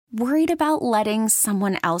Worried about letting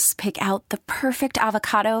someone else pick out the perfect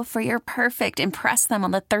avocado for your perfect impress them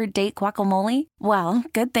on the third date guacamole? Well,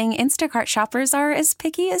 good thing Instacart shoppers are as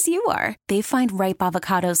picky as you are. They find ripe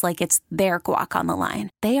avocados like it's their guac on the line.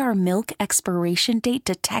 They are milk expiration date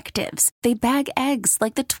detectives. They bag eggs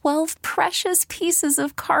like the 12 precious pieces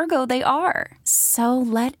of cargo they are. So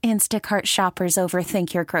let Instacart shoppers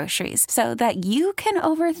overthink your groceries so that you can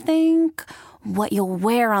overthink what you'll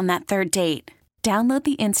wear on that third date. Download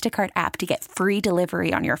the Instacart app to get free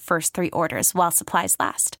delivery on your first 3 orders while supplies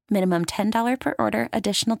last. Minimum $10 per order.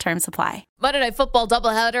 Additional terms apply. Monday Night Football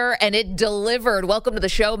doubleheader, and it delivered. Welcome to the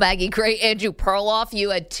show, Maggie. Great, Andrew Perloff. You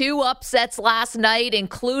had 2 upsets last night,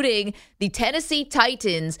 including the Tennessee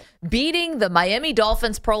Titans beating the Miami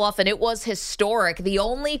Dolphins, Perloff, and it was historic. The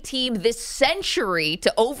only team this century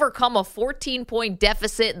to overcome a 14-point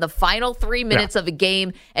deficit in the final 3 minutes of a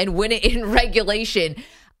game and win it in regulation.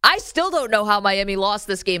 I still don't know how Miami lost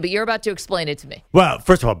this game, but you're about to explain it to me. Well,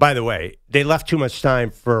 first of all, by the way, they left too much time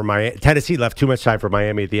for Tennessee left too much time for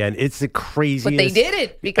Miami at the end. It's the craziest. But they did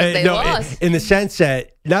it because they lost. In the sense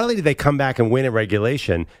that not only did they come back and win in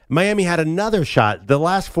regulation, Miami had another shot. The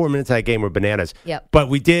last 4 minutes of that game were bananas. Yep. But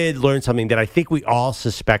we did learn something that I think we all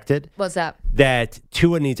suspected. What's that? That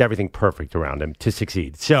Tua needs everything perfect around him to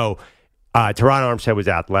succeed. So Teron Armstead was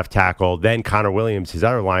out, left tackle. Then Connor Williams, his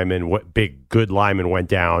other lineman, good lineman, went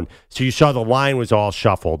down. So you saw the line was all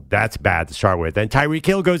shuffled. That's bad to start with. Then Tyreek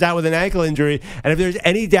Hill goes out with an ankle injury. And if there's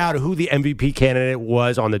any doubt who the MVP candidate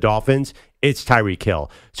was on the Dolphins, it's Tyreek Hill.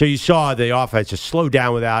 So you saw the offense just slow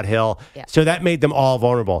down without Hill. Yeah. So that made them all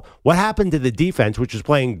vulnerable. What happened to the defense, which was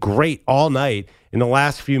playing great all night in the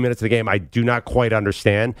last few minutes of the game, I do not quite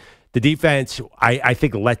understand. The defense, I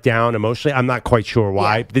think, let down emotionally. I'm not quite sure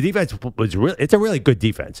why. Yeah. The defense was it's a really good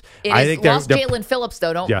defense. I think lost Jalen Phillips,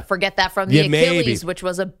 though. Don't forget that from the Achilles, which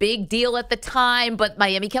was a big deal at the time. But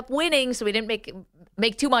Miami kept winning, so we didn't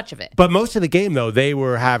make too much of it. But most of the game, though, they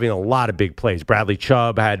were having a lot of big plays. Bradley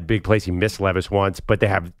Chubb had big plays. He missed Levis once, but they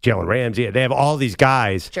have Jalen Ramsey. They have all these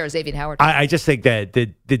guys. Sure, Xavier Howard. I just think that the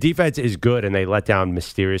defense is good, and they let down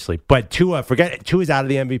mysteriously. But Tua's out of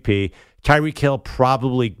the MVP. Tyreek Hill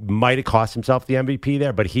probably might have cost himself the MVP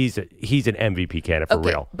there, but he's an MVP candidate for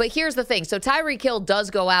real. But here's the thing. So Tyreek Hill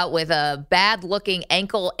does go out with a bad-looking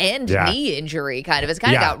ankle and knee injury, kind of. It's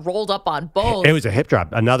kind of got rolled up on both. It was a hip drop,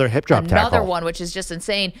 another hip drop tackle. Another one, which is just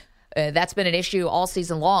insane. That's been an issue all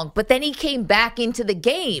season long. But then he came back into the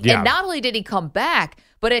game. Yeah. And not only did he come back,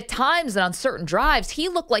 but at times and on certain drives, he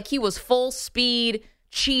looked like he was full speed,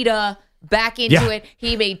 cheetah, back into it.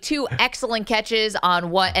 He made 2 excellent catches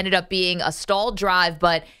on what ended up being a stalled drive,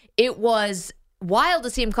 but it was wild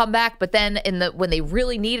to see him come back. But then when they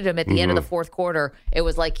really needed him at the end of the fourth quarter, it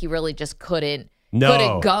was like he really just couldn't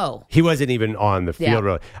go. He wasn't even on the field.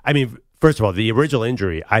 Really. I mean, first of all, the original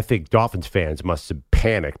injury, I think Dolphins fans must have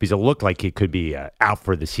panicked because it looked like it could be out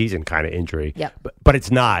for the season kind of injury. Yep. But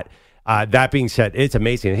it's not. That being said, it's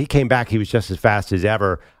amazing. He came back. He was just as fast as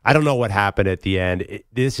ever. I don't know what happened at the end.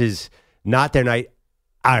 This is not their night.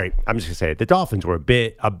 All right, I'm just going to say it. The Dolphins were a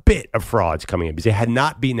bit of frauds coming in because they had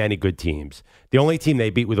not beaten any good teams. The only team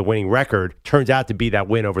they beat with a winning record turns out to be that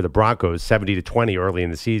win over the Broncos, 70-20 early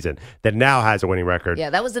in the season, that now has a winning record.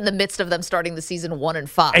 Yeah, that was in the midst of them starting the season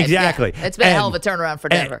 1-5. Exactly. Yeah, it's been a hell of a turnaround for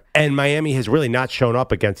Denver. And Miami has really not shown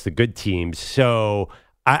up against the good teams. So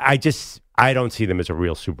I don't see them as a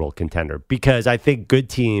real Super Bowl contender because I think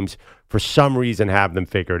good teams, for some reason, have them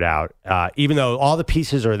figured out. Even though all the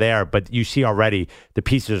pieces are there, but you see already the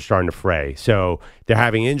pieces are starting to fray. So they're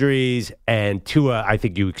having injuries, and Tua, I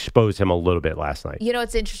think you exposed him a little bit last night. You know,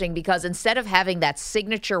 it's interesting because instead of having that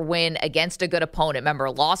signature win against a good opponent,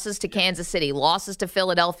 remember, losses to Kansas City, losses to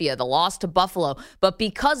Philadelphia, the loss to Buffalo, but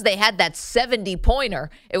because they had that 70-pointer,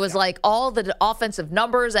 it was like all the offensive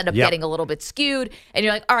numbers end up getting a little bit skewed, and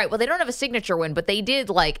you're like, all right, well, they don't have a signature win, but they did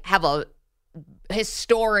like have a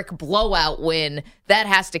historic blowout win. That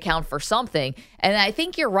has to count for something. And I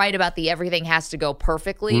think you're right about the everything has to go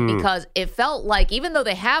perfectly because it felt like even though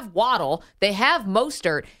they have Waddle, they have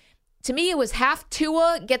Mostert, to me it was half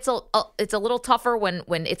Tua gets it's a little tougher when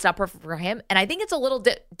it's not perfect for him. And I think it's a little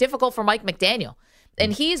difficult for Mike McDaniel.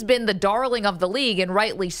 And he's been the darling of the league, and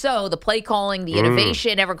rightly so. The play calling, the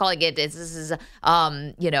innovation, ever calling it, this is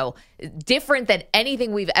different than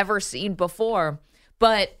anything we've ever seen before.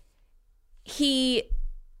 But he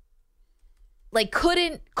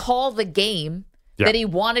couldn't call the game that he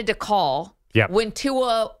wanted to call when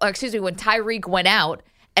Tyreek went out.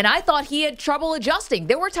 And I thought he had trouble adjusting.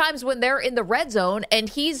 There were times when they're in the red zone and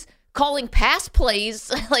he's calling pass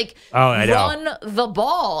plays, run the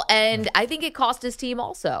ball. And I think it cost his team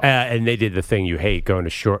also. And they did the thing you hate, going to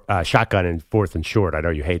shotgun and 4th and short. I know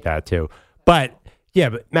you hate that too. But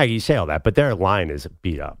Maggie, you say all that, but their line is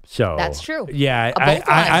beat up. So that's true. Yeah,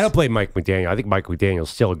 I don't blame Mike McDaniel. I think Mike McDaniel's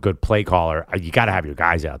still a good play caller. You got to have your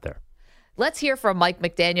guys out there. Let's hear from Mike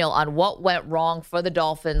McDaniel on what went wrong for the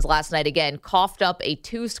Dolphins last night. Again, coughed up a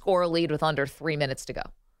 2-score lead with under 3 minutes to go.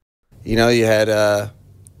 You had a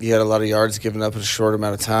lot of yards given up in a short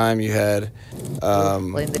amount of time. You had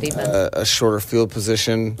blame the defense. A shorter field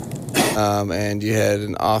position, and you had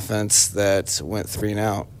an offense that went 3 and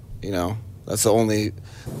out. That's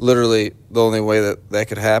literally the only way that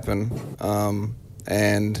could happen.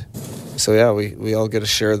 And so we all get to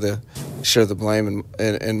share the blame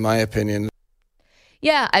in my opinion.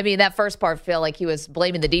 Yeah, I mean, that first part felt like he was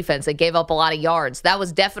blaming the defense that gave up a lot of yards. That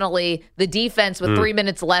was definitely the defense with 3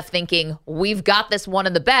 minutes left thinking, we've got this one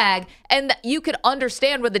in the bag. And you could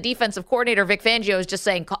understand where the defensive coordinator, Vic Fangio, is just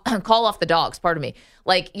saying, call off the dogs, pardon me.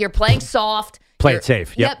 Like, you're playing soft. Play it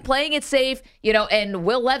safe. Yep. Yeah, playing it safe. And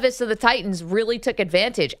Will Levis of the Titans really took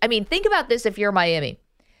advantage. I mean, think about this if you're Miami.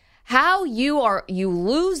 How you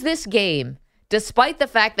lose this game despite the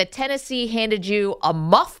fact that Tennessee handed you a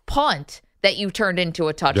muff punt that you turned into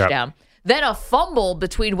a touchdown. Yep. Then a fumble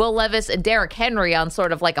between Will Levis and Derrick Henry on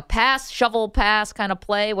sort of like a shovel pass kind of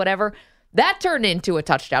play, whatever. That turned into a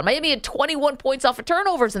touchdown. Miami had 21 points off of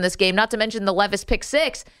turnovers in this game, not to mention the Levis pick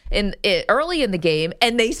 6 early in the game,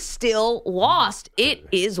 and they still lost. It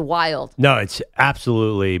is wild. No, it's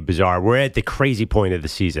absolutely bizarre. We're at the crazy point of the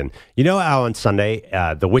season. You know how on Sunday,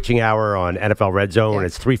 the witching hour on NFL Red Zone,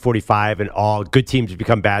 it's 3:45 and all good teams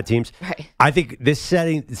become bad teams? Right. I think this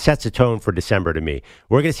sets a tone for December to me.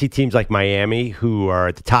 We're going to see teams like Miami, who are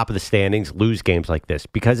at the top of the standings, lose games like this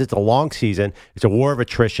because it's a long season. It's a war of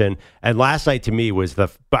attrition. And last night to me was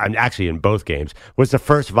actually in both games, was the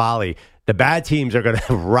first volley. The bad teams are going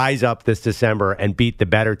to rise up this December and beat the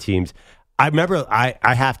better teams. I remember, I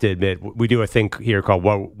have to admit, we do a thing here called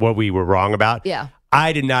what we were wrong about. Yeah.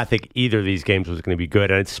 I did not think either of these games was going to be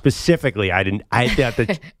good. And specifically, I thought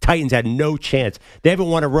the Titans had no chance. They haven't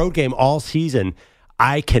won a road game all season.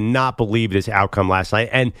 I cannot believe this outcome last night.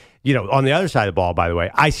 And, on the other side of the ball, by the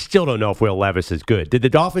way, I still don't know if Will Levis is good. Did the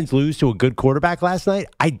Dolphins lose to a good quarterback last night?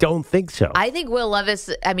 I don't think so. I think Will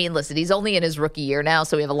Levis, listen, he's only in his rookie year now,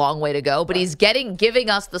 so we have a long way to go. But he's giving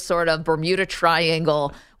us the sort of Bermuda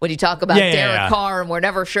Triangle when you talk about Derek Carr, and we're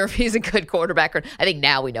never sure if he's a good quarterback. I think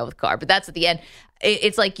now we know with Carr, but that's at the end.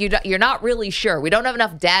 It's like you're not really sure. We don't have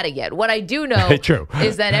enough data yet. What I do know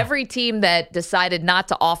is that every team that decided not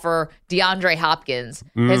to offer DeAndre Hopkins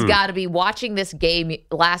has got to be watching this game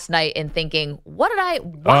last night and thinking, why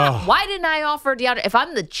didn't I offer DeAndre? If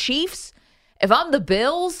I'm the Chiefs, if I'm the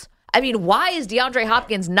Bills, why is DeAndre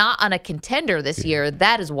Hopkins not on a contender this year?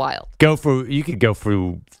 That is wild. You could go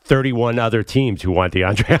through 31 other teams who want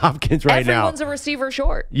DeAndre Hopkins now. Everyone's a receiver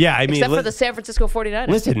short. Yeah, except for the San Francisco 49ers.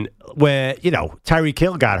 Listen, when Tyreek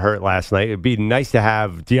Hill got hurt last night, it'd be nice to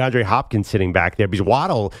have DeAndre Hopkins sitting back there because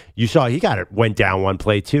Waddle, you saw went down one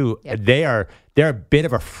play too. Yep. They're a bit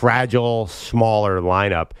of a fragile, smaller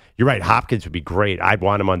lineup. You're right. Hopkins would be great. I'd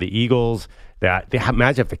want him on the Eagles.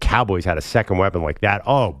 Imagine if the Cowboys had a second weapon like that.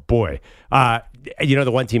 Oh, boy.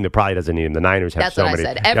 The one team that probably doesn't need him, the Niners have so many. That's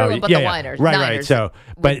what I said. Everyone but the Niners. Right. So,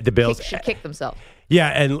 but the Bills should kick themselves. Yeah,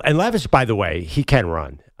 and Levis, by the way, he can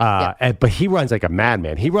run. But he runs like a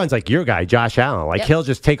madman. He runs like your guy, Josh Allen. He'll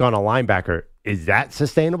just take on a linebacker. Is that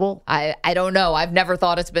sustainable? I don't know. I've never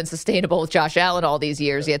thought it's been sustainable with Josh Allen all these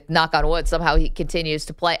years, yet knock on wood, somehow he continues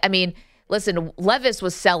to play. Listen, Levis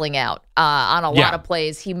was selling out on a lot of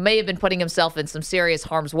plays. He may have been putting himself in some serious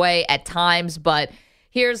harm's way at times, but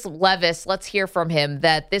here's Levis. Let's hear from him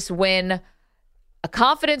that this win, a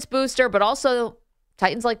confidence booster, but also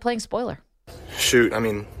Titans like playing spoiler. Shoot,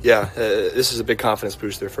 this is a big confidence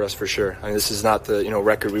booster for us for sure. This is not the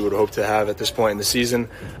record we would hope to have at this point in the season.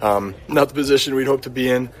 Not the position we'd hope to be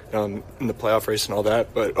in the playoff race and all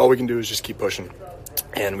that, but all we can do is just keep pushing.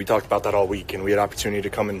 And we talked about that all week, and we had opportunity to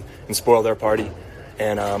come and spoil their party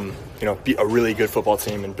and, be a really good football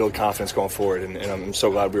team and build confidence going forward. And I'm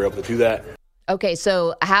so glad we were able to do that. Okay,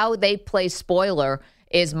 so how they play spoiler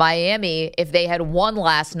is Miami, if they had won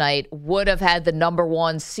last night, would have had the number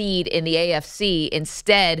 1 seed in the AFC.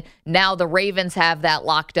 Instead, now the Ravens have that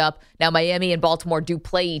locked up. Now Miami and Baltimore do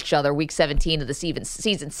play each other week 17 of the season,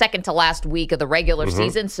 second to last week of the regular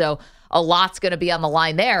season. So a lot's going to be on the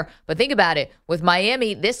line there. But think about it. With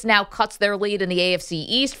Miami, this now cuts their lead in the AFC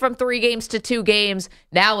East from 3 games to 2 games.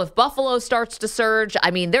 Now, if Buffalo starts to surge,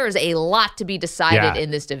 I mean, there is a lot to be decided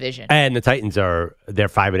in this division. And the Titans they're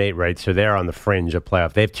 5-8, right? So they're on the fringe of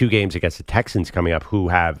playoff. They have 2 games against the Texans coming up, who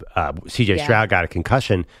have C.J. Stroud got a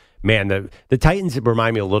concussion. Man, the Titans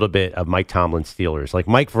remind me a little bit of Mike Tomlin's Steelers. Like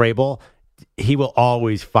Mike Vrabel, he will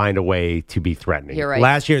always find a way to be threatening. You're right.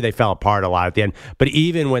 Last year, they fell apart a lot at the end. But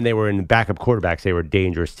even when they were in backup quarterbacks, they were a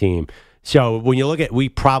dangerous team. So when you look at, we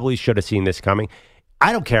probably should have seen this coming.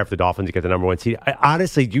 I don't care if the Dolphins get the number 1 seed.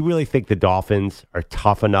 Honestly, do you really think the Dolphins are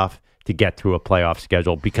tough enough to get through a playoff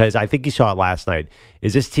schedule? Because I think you saw it last night.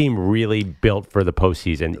 Is this team really built for the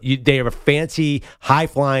postseason? They have a fancy,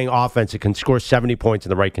 high-flying offense that can score 70 points in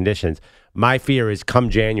the right conditions. My fear is come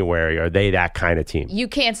January, are they that kind of team? You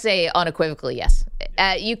can't say unequivocally yes.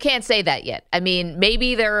 You can't say that yet. I mean,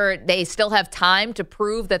 maybe they still have time to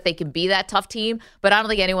prove that they can be that tough team, but I don't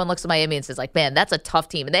think anyone looks at Miami and says, like, man, that's a tough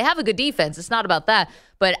team. And they have a good defense. It's not about that.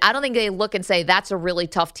 But I don't think they look and say that's a really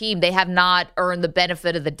tough team. They have not earned the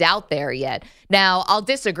benefit of the doubt there yet. Now, I'll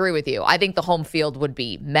disagree with you. I think the home field would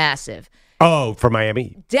be massive. Oh, for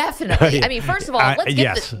Miami? Definitely. I mean, first of all, let's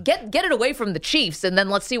yes. get it away from the Chiefs, and then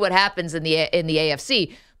let's see what happens in the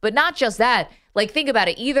AFC. But not just that. Like, think about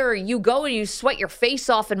it. Either you go and you sweat your face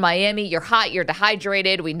off in Miami, you're hot, you're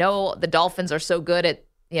dehydrated. We know the Dolphins are so good at,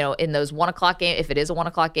 in those 1 o'clock game. If it is a 1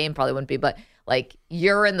 o'clock game, probably wouldn't be. But, like,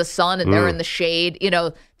 you're in the sun and they're in the shade.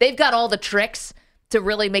 They've got all the tricks to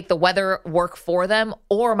really make the weather work for them.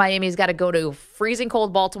 Or Miami's got to go to freezing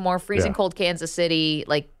cold Baltimore, freezing cold Kansas City,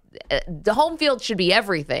 like, the home field should be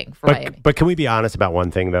everything for Miami. But can we be honest about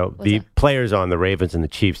one thing, though? The players on the Ravens and the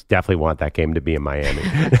Chiefs definitely want that game to be in Miami.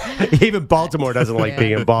 Even Baltimore doesn't like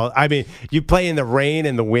being in Baltimore. I mean, you play in the rain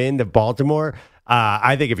and the wind of Baltimore.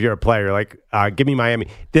 I think if you're a player, like, give me Miami.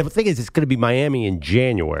 The thing is, it's going to be Miami in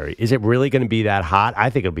January. Is it really going to be that hot? I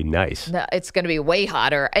think it'll be nice. No, it's going to be way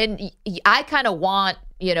hotter. And I kind of want,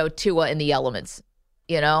 Tua in the elements.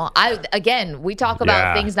 We talk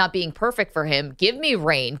about things not being perfect for him. Give me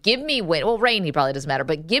rain. Give me wind. Well, rain, he probably doesn't matter,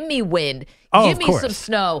 but give me wind. Give me some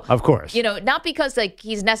snow. Of course. Not because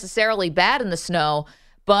he's necessarily bad in the snow,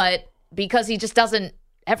 but because he just doesn't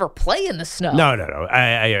ever play in the snow. No.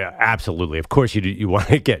 I absolutely. Of course, you want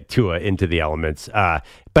to get Tua into the elements.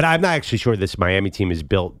 But I'm not actually sure this Miami team is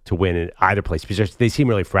built to win in either place because they seem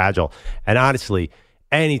really fragile. And honestly,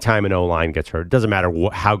 anytime an O-line gets hurt, it doesn't matter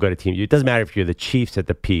how good a team you. It doesn't matter if you're the Chiefs at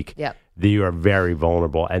the peak. Yep. You are very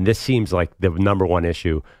vulnerable, and this seems like the number 1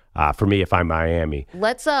 issue for me if I'm Miami.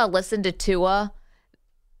 Let's listen to Tua.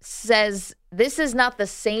 Says this is not the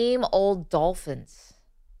same old Dolphins.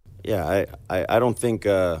 Yeah, I don't think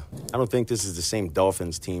this is the same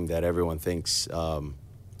Dolphins team that everyone thinks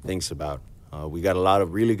about. We got a lot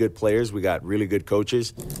of really good players. We got really good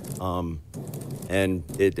coaches, and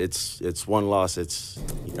it's one loss. It's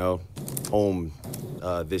home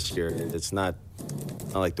this year. It's not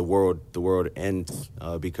like the world ends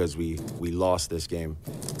because we lost this game.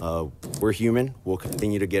 We're human. We'll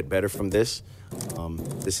continue to get better from this.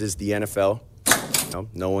 This is the NFL.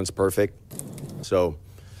 No one's perfect, so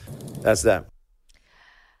that's that.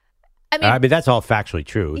 I mean, that's all factually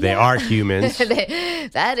true. They are humans.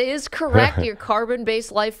 That is correct. Your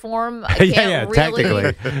carbon-based life form. I can't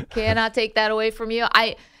technically. Cannot take that away from you.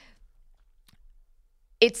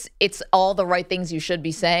 It's all the right things you should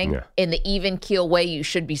be saying. Yeah. In the even keel way you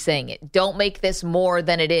should be saying it. Don't make this more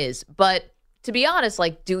than it is. But to be honest,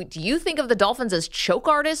 like, do you think of the Dolphins as choke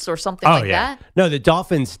artists or something that? No, the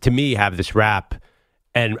Dolphins, to me, have this rap,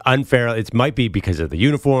 and unfair. It might be because of the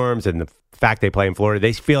uniforms and the fact they play in Florida.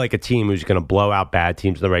 They feel like a team who's going to blow out bad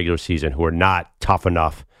teams in the regular season who are not tough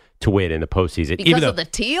enough to win in the postseason. Because of the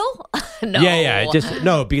teal? No. Yeah.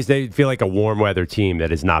 Because they feel like a warm weather team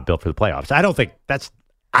that is not built for the playoffs. I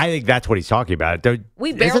think that's what he's talking about.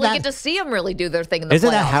 We barely get to see them really do their thing in the playoffs.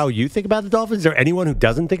 Isn't that how you think about the Dolphins? Is there anyone who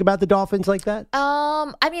doesn't think about the Dolphins like that?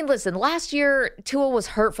 I mean, listen, last year, Tua was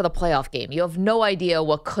hurt for the playoff game. You have no idea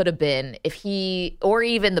what could have been if he, or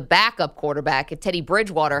even the backup quarterback, if Teddy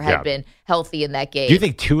Bridgewater had been healthy in that game. Do you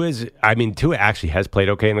think Tua actually has played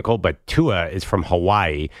okay in the cold, but Tua is from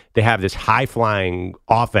Hawaii. They have this high-flying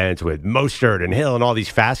offense with Mostert and Hill and all these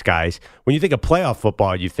fast guys. When you think of playoff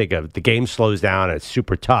football, you think of the game slows down and it's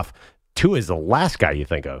super tough. Tua is the last guy you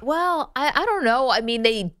think of. Well, I don't know. I mean,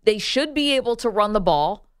 they should be able to run the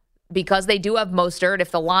ball because they do have Mostert.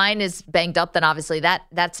 If the line is banged up, then obviously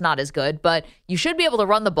that's not as good. But you should be able to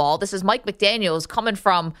run the ball. This is Mike McDaniels coming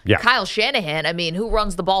from Kyle Shanahan. I mean, who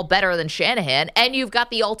runs the ball better than Shanahan? And you've got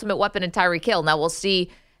the ultimate weapon in Tyreek Hill. Now we'll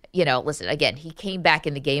see listen, again, he came back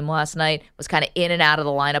in the game last night, was kind of in and out of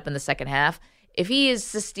the lineup in the second half. If he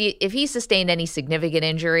sustained any significant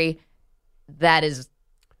injury, that's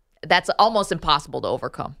almost impossible to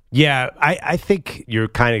overcome. Yeah, I think you're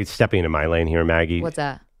kind of stepping into my lane here, Maggie. What's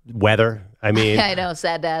that? Weather. I mean, I know,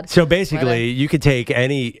 sad dad. So basically, Weather. you could take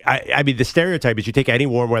any. I mean, the stereotype is you take any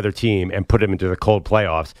warm weather team and put them into the cold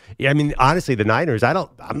playoffs. Yeah, I mean, honestly, the Niners. I'm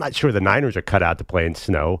not sure the Niners are cut out to play in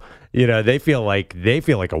snow. They feel like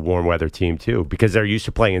a warm weather team too because they're used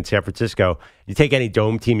to playing in San Francisco. You take any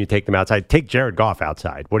dome team, you take them outside. Take Jared Goff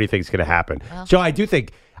outside. What do you think is going to happen? Well, so I do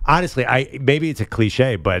think. Honestly, maybe it's a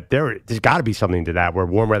cliche, but there's got to be something to that where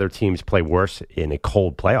warm weather teams play worse in a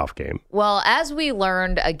cold playoff game. Well, as we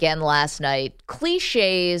learned again last night,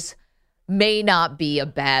 cliches may not be a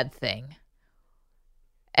bad thing.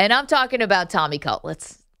 And I'm talking about Tommy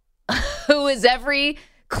Cutlets, who is every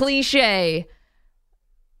cliche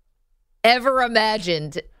ever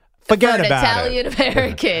imagined Forget for an about Italian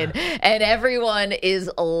American. And everyone is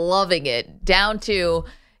loving it, down to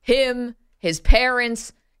him, his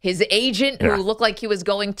parents, his agent, who looked like he was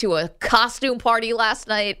going to a costume party last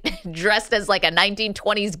night, dressed as like a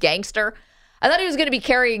 1920s gangster. I thought he was going to be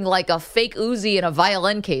carrying like a fake Uzi in a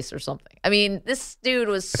violin case or something. I mean, this dude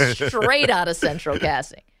was straight out of Central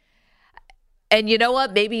Casting. And you know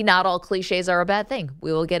what? Maybe not all cliches are a bad thing.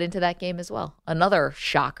 We will get into that game as well. Another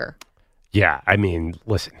shocker. Yeah, I mean,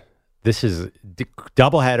 listen. This is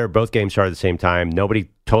doubleheader. Both games start at the same time. Nobody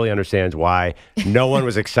totally understands why. No one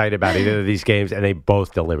was excited about either of these games, and they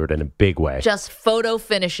both delivered in a big way. Just photo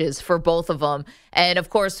finishes for both of them. And, of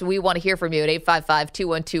course, we want to hear from you at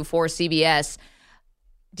 855-212-4CBS.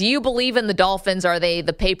 Do you believe in the Dolphins? Are they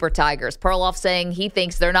the paper tigers? Perloff saying he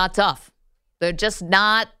thinks they're not tough. They're just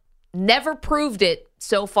never proved it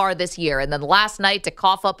so far this year. And then last night to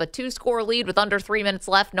cough up a 2-score lead with under 3 minutes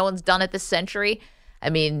left. No one's done it this century. I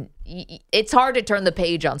mean, it's hard to turn the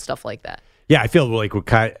page on stuff like that. Yeah, I feel like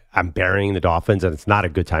I'm burying the Dolphins, and it's not a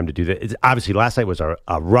good time to do that. Obviously, last night was a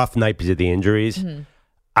rough night because of the injuries. Mm-hmm.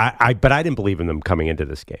 But I didn't believe in them coming into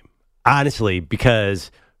this game, honestly, because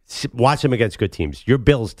watch them against good teams. Your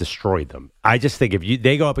Bills destroyed them. I just think if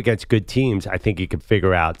they go up against good teams, I think you can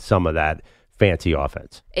figure out some of that fancy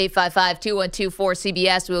offense.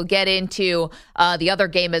 855-212-4CBS. We'll get into the other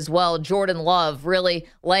game as well. Jordan Love really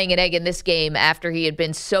laying an egg in this game after he had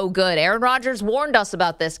been so good. Aaron Rodgers warned us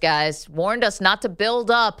about this, guys. Warned us not to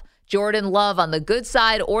build up Jordan Love on the good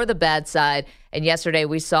side or the bad side. And yesterday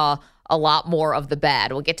we saw a lot more of the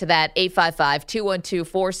bad. We'll get to that.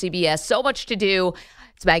 855-212-4CBS. So much to do.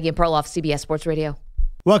 It's Maggie and Perloff, CBS Sports Radio.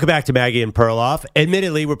 Welcome back to Maggie and Perloff.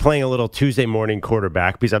 Admittedly, we're playing a little Tuesday morning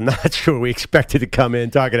quarterback because I'm not sure we expected to come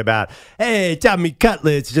in talking about, hey, Tommy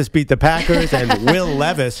Cutlets just beat the Packers and Will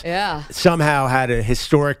Levis somehow had a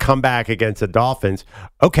historic comeback against the Dolphins.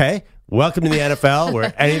 Okay, welcome to the NFL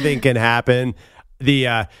where anything can happen.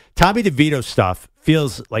 The Tommy DeVito stuff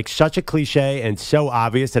feels like such a cliche and so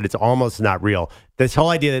obvious that it's almost not real. This whole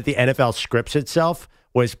idea that the NFL scripts itself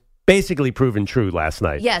was basically proven true last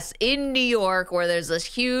night. Yes, in New York, where there's this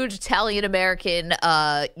huge Italian-American,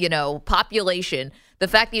 population, the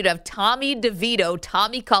fact that you'd have Tommy DeVito,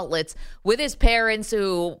 Tommy Cutlets, with his parents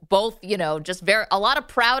who both, just a lot of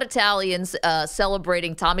proud Italians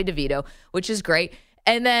celebrating Tommy DeVito, which is great.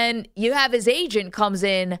 And then you have his agent comes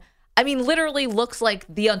in, I mean, literally looks like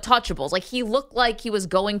the Untouchables. Like, he looked like he was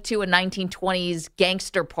going to a 1920s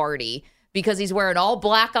gangster party, because he's wearing all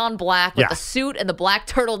black on black with the suit and the black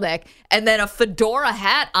turtleneck and then a fedora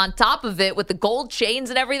hat on top of it with the gold chains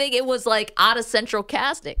and everything. It was like out of Central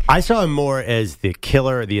Casting. I saw him more as the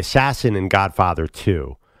killer, the assassin in Godfather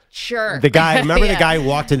 2. Sure. The guy, remember the guy who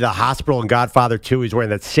walked into the hospital in Godfather 2? He's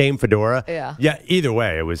wearing that same fedora. Yeah. Yeah, either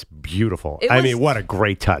way, it was beautiful. I mean, what a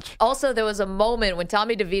great touch. Also, there was a moment when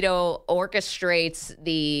Tommy DeVito orchestrates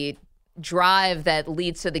the drive that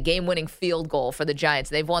leads to the game-winning field goal for the Giants.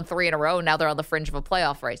 They've won 3 in a row. Now they're on the fringe of a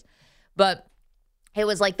playoff race. But it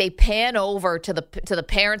was like they pan over to the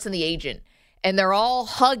parents and the agent, and they're all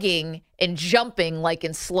hugging and jumping like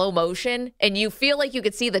in slow motion, and you feel like you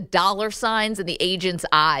could see the dollar signs in the agent's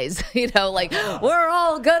eyes. Like, we're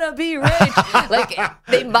all gonna be rich. Like,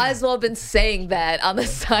 they might as well have been saying that on the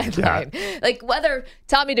sideline. Yeah. Like, whether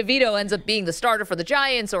Tommy DeVito ends up being the starter for the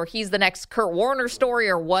Giants or he's the next Kurt Warner story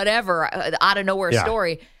or whatever, out of nowhere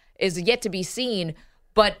story, is yet to be seen.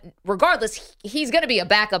 But regardless, he's going to be a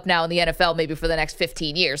backup now in the NFL maybe for the next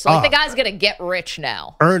 15 years. So the guy's going to get rich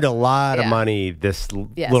now. Earned a lot of money this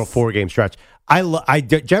little 4-game stretch.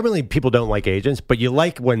 Generally people don't like agents, but you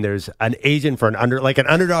like when there's an agent for an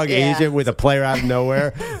underdog agent with a player out of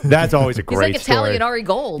nowhere. That's always a great He's like Italian story. Ari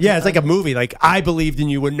Gold. Yeah, it's like a movie. Like, I believed in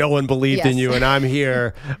you when no one believed in you, and I'm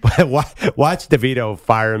here. Watch DeVito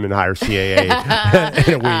fire him and hire CAA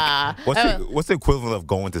in a week. What's the equivalent of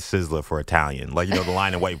going to Sizzler for Italian? Like, the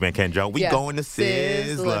line in White Man Can't Jump. We going to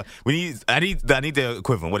Sizzler. I need the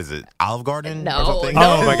equivalent. What is it? Olive Garden or something?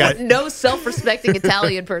 Oh my God! No self-respecting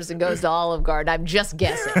Italian person goes to Olive Garden. I'm just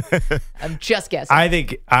guessing. I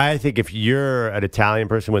think if you're an Italian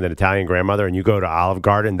person with an Italian grandmother and you go to Olive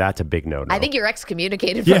Garden, that's a big no-no. I think you're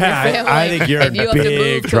excommunicated from your family. I think you're in if you have to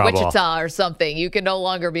big move trouble. to Wichita or something, you can no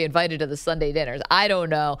longer be invited to the Sunday dinners. I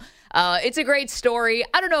don't know. It's a great story.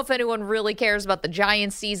 I don't know if anyone really cares about the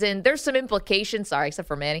Giants season. There's some implications. Sorry, except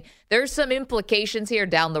for Manny. There's some implications here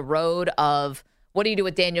down the road of what do you do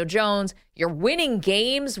with Daniel Jones? You're winning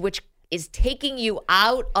games, which is taking you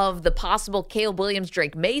out of the possible Caleb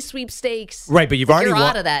Williams-Drake May sweepstakes. Right, but you're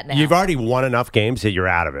out of that now. You've already won enough games that you're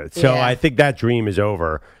out of it. So I think that dream is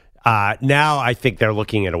over. Now I think they're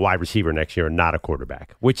looking at a wide receiver next year and not a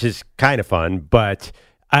quarterback, which is kind of fun. But,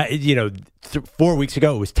 4 weeks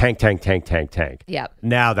ago, it was tank. Yep.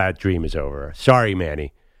 Now that dream is over. Sorry,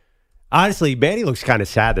 Manny. Honestly, Manny looks kind of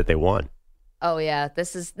sad that they won. Oh, yeah.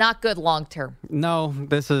 This is not good long term. No,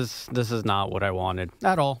 this is not what I wanted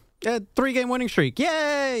at all. 3-game winning streak.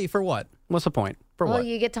 Yay! For what? What's the point? For what? Well,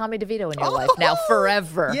 you get Tommy DeVito in your life now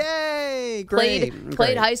forever. Yay! Great.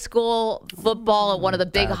 Played high school football at one of the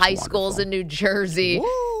big high schools in New Jersey.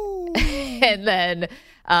 Woo! And then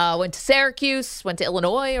went to Syracuse, went to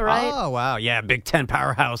Illinois, right? Oh, wow. Yeah, Big Ten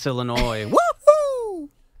powerhouse, Illinois. Woohoo!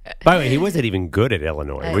 By the way, he wasn't even good at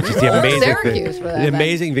Illinois, which is the amazing Syracuse thing. for that, The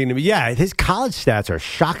amazing thing to me. Yeah, his college stats are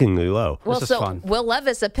shockingly low. Well, This is so fun. Will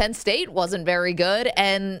Levis at Penn State wasn't very good,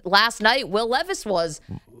 and last night Will Levis was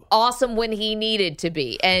awesome when he needed to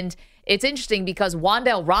be. And it's interesting because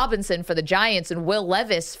Wan'Dale Robinson for the Giants and Will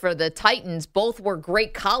Levis for the Titans both were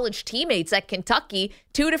great college teammates at Kentucky.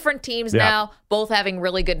 Two different teams now, both having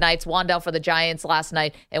really good nights. Wan'Dale for the Giants last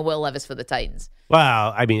night and Will Levis for the Titans.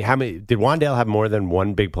 Wow. I mean, how many did Wan'Dale have more than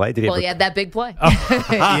one big play? Did he? He had that big play.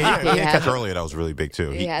 He had a catch earlier that was really big, too.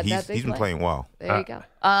 He's been playing well. There you go.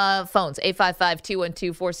 Phones,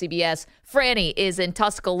 855-212-4CBS. Franny is in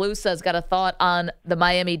Tuscaloosa, has got a thought on the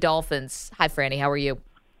Miami Dolphins. Hi, Franny. How are you?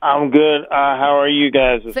 I'm good. How are you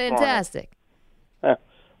guys this Fantastic. morning?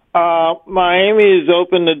 Miami has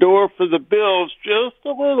opened the door for the Bills just a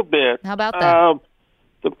little bit. How about that?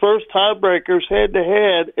 The first tiebreakers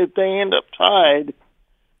head-to-head, if they end up tied,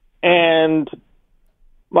 and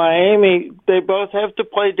Miami, they both have to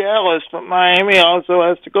play Dallas, but Miami also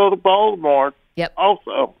has to go to Baltimore. Yep.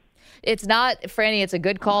 Also. It's not, Franny, it's a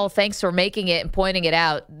good call. Thanks for making it and pointing it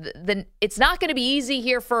out. It's not going to be easy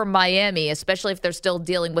here for Miami, especially if they're still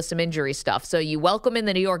dealing with some injury stuff. So you welcome in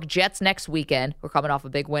the New York Jets next weekend. We're coming off a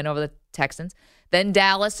big win over the Texans. Then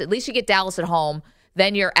Dallas. At least you get Dallas at home.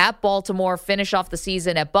 Then you're at Baltimore, finish off the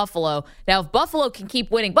season at Buffalo. Now, if Buffalo can keep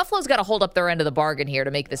winning, Buffalo's got to hold up their end of the bargain here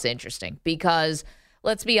to make this interesting because,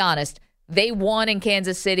 let's be honest, they won in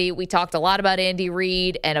Kansas City. We talked a lot about Andy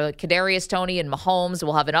Reid and Kadarius Toney and Mahomes.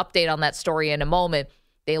 We'll have an update on that story in a moment.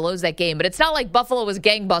 They lose that game. But it's not like Buffalo was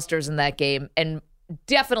gangbusters in that game and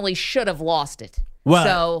definitely should have lost it. Well,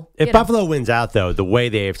 so, if Buffalo wins out, though, the way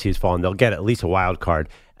the AFC has fallen, they'll get at least a wild card.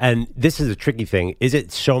 And this is a tricky thing. Is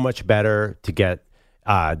it so much better to get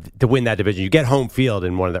to win that division? You get home field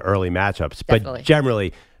in one of the early matchups. Definitely. But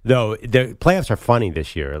generally, though, the playoffs are funny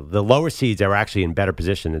this year. The lower seeds are actually in better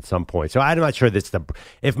position at some point. So I'm not sure that's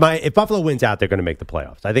if Buffalo wins out, they're going to make the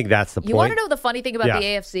playoffs. I think that's the point. You want to know the funny thing about the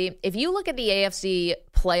AFC? If you look at the AFC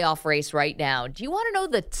playoff race right now, do you want to know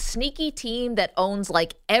the sneaky team that owns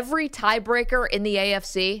like every tiebreaker in the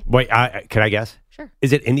AFC? Wait, can I guess? Sure.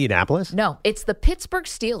 Is it Indianapolis? No, it's the Pittsburgh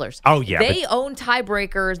Steelers. Oh, yeah. They own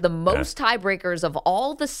tiebreakers, the most tiebreakers of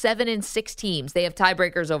all the 7 and 6 teams. They have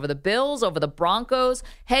tiebreakers over the Bills, over the Broncos,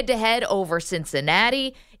 head-to-head over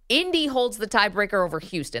Cincinnati. Indy holds the tiebreaker over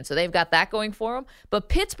Houston, so they've got that going for them. But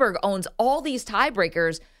Pittsburgh owns all these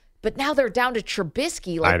tiebreakers, but now they're down to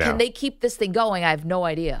Trubisky. Like, can they keep this thing going? I have no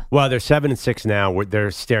idea. Well, they're 7 and 6 now.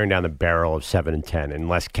 They're staring down the barrel of 7 and 10,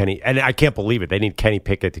 unless Kenny. And I can't believe it. They need Kenny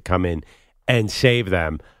Pickett to come in and save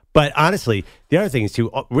them. But honestly, the other thing is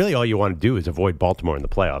too. Really, all you want to do is avoid Baltimore in the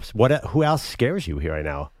playoffs. Who else scares you here right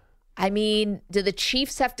now? I mean, do the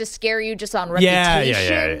Chiefs have to scare you just on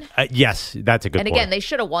reputation? Yeah. Yes, that's a good point. And again, they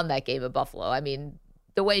should have won that game at Buffalo. I mean,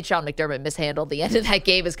 the way Sean McDermott mishandled the end of that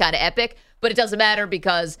game is kind of epic, but it doesn't matter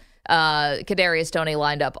because Kadarius Toney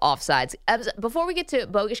lined up offsides. Before we get to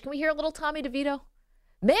Bogish, can we hear a little Tommy DeVito?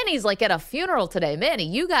 Manny's like at a funeral today. Manny,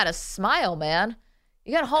 you got to smile, man.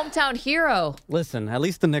 You got a hometown hero. Listen, at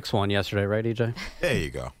least the Knicks won yesterday, right, EJ? There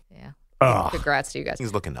you go. Yeah. Oh. Congrats to you guys.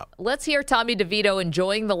 He's looking up. Let's hear Tommy DeVito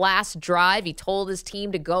enjoying the last drive. He told his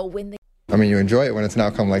team to go win the I mean, you enjoy it when it's an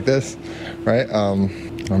outcome like this, right? I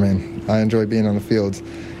mean, I enjoy being on the field,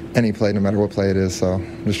 any play, no matter what play it is, so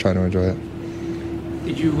I'm just trying to enjoy it.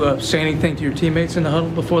 Did you say anything to your teammates in the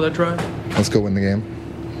huddle before that drive? Let's go win the game.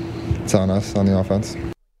 It's on us, on the offense.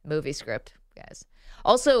 movie script, guys.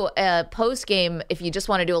 Also, post-game, if you just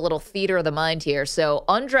want to do a little theater of the mind here. So,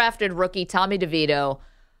 undrafted rookie Tommy DeVito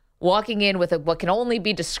walking in with what can only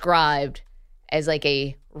be described as like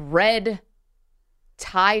a red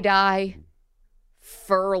tie-dye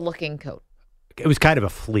fur-looking coat. It was kind of a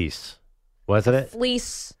fleece, wasn't it?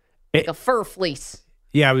 Fleece, like a fur fleece.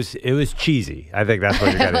 Yeah, it was cheesy. I think that's what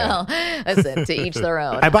you're getting Well, listen, to each their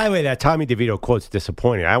own. And by the way, that Tommy DeVito quote's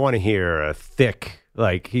disappointing. I want to hear a thick,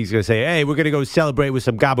 like he's going to say, hey, we're going to go celebrate with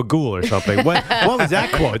some gabagool or something. What was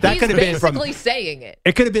that quote? That He's could have been from basically saying it.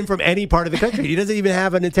 It could have been from any part of the country. He doesn't even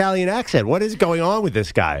have an Italian accent. What is going on with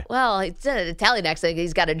this guy? Well, it's an Italian accent.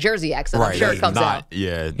 He's got a Jersey accent. Right, I'm sure it comes out.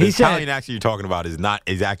 Yeah, the Italian accent you're talking about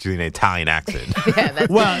is actually an Italian accent.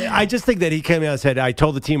 Well, I just think that he came out and said, I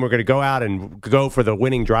told the team we're going to go out and go for the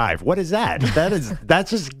winning drive. What is that? That's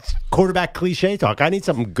just quarterback cliche talk. I need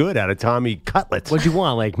something good out of Tommy Cutlets. What'd you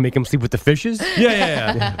want? Like make him sleep with the fishes? Yeah.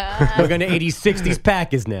 We're going to 80s, 60s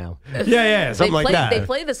Packers now. Yeah, something like that. They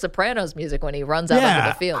play the Sopranos music when he runs out onto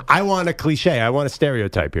the field. I want a cliche. I want a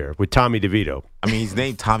stereotype here with Tommy DeVito. I mean, he's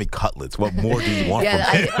named Tommy Cutlets. What more do you want from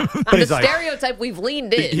him? The stereotype we've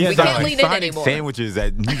leaned in. We can't lean in anymore. Sandwiches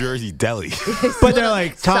at New Jersey Deli. But they're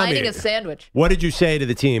like, Tommy, signing a sandwich. What did you say to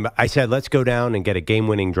the team? I said, let's go down and get a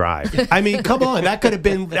game-winning drive. I mean, come on. That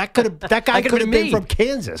guy could have been from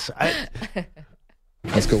Kansas.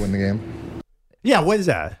 Let's go win the game. Yeah, what is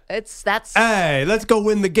that? Hey, let's go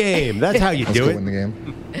win the game. That's how you do it. Let's go win the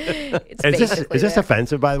game. Is this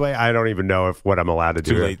offensive, by the way? I don't even know what I'm allowed to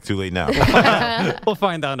do. Too late now. We'll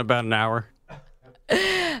find out in about an hour.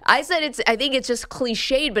 I think it's just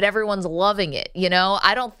cliched, but everyone's loving it. You know,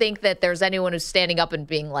 I don't think that there's anyone who's standing up and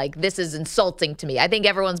being like, this is insulting to me. I think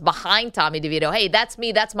everyone's behind Tommy DeVito. Hey, that's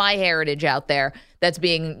me. That's my heritage out there that's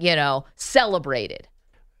being, celebrated.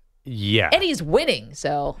 Yeah. And he's winning,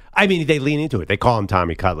 so. I mean, they lean into it. They call him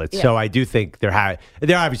Tommy Cutlets. Yeah. So I do think they're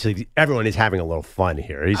obviously, everyone is having a little fun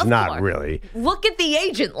here. He's not really. Look at the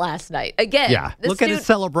agent last night. Again. Yeah. Look at his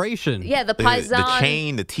celebration. Yeah, the Paisan. The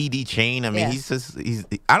chain, the TD chain. I mean,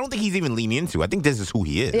 I don't think he's even leaning into. I think this is who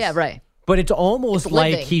he is. Yeah, right. But it's almost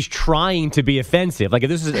like he's trying to be offensive. Like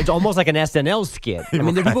it's almost like an SNL skit. I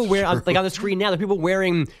mean, there are people wearing, like on the screen now, there are people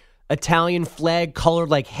wearing Italian flag colored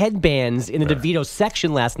like headbands in the DeVito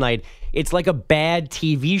section last night. It's like a bad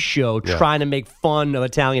TV show trying to make fun of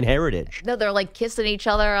Italian heritage. No, they're like kissing each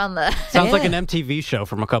other on the. Sounds like an MTV show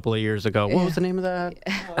from a couple of years ago. What was the name of that?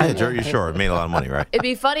 Yeah, Jersey Shore. It made a lot of money, right? It'd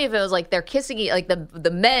be funny if it was like they're kissing, like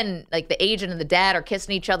the men, like the agent and the dad are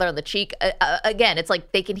kissing each other on the cheek. Again, it's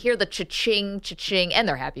like they can hear the cha-ching, cha-ching, and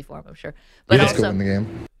they're happy for him, I'm sure. But Let's go win the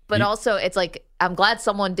game. But also, it's like, I'm glad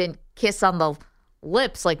someone didn't kiss on the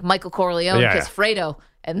lips like Michael Corleone kissed Fredo.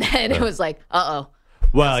 And then it was like, uh-oh.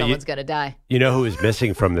 Well, someone's going to die. You know who was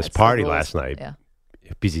missing from this party last night? Yeah.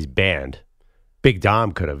 Because he's banned. Big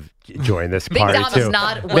Dom could have joined this party, too. Big Dom is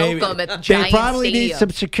not welcome at Giant They probably Stadium. need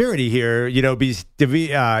some security here, because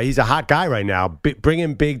he's a hot guy right now. Bring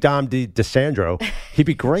in Big Dom DeSandro. He'd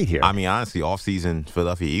be great here. I mean, honestly, off-season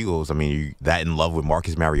Philadelphia Eagles, I mean, you that in love with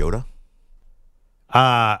Marcus Mariota?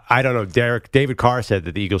 I don't know. David Carr said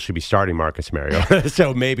that the Eagles should be starting Marcus Mariota,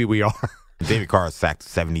 so maybe we are. David Carr is sacked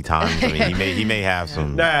 70 times. I mean, he may have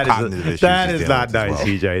some cognitive issues. That is not nice,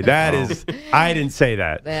 CJ. That is. I didn't say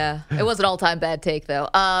that. Yeah, it was an all-time bad take, though.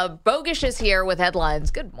 Bogish is here with headlines.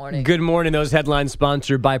 Good morning. Good morning. Those headlines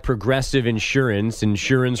sponsored by Progressive Insurance.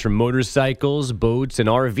 Insurance for motorcycles, boats, and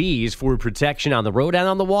RVs for protection on the road and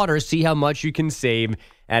on the water. See how much you can save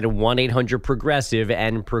at 1-800-PROGRESSIVE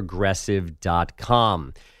and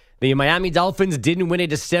Progressive.com. The Miami Dolphins didn't win a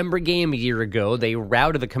December game a year ago. They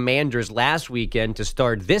routed the Commanders last weekend to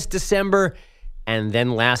start this December, and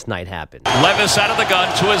then last night happened. Levis out of the gun.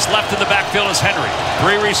 To his left in the backfield is Henry.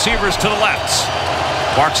 3 receivers to the left.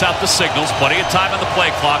 Marks out the signals. Plenty of time on the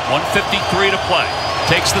play clock. 1:53 to play.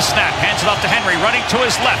 Takes the snap. Hands it off to Henry. Running to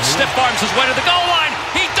his left. Stiff arms his way to the goal line.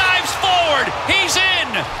 He dives forward. He's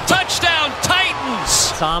in. Touchdown,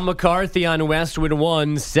 Titans. Tom McCarthy on Westwood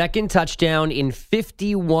won. Second touchdown in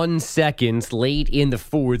 51 seconds late in the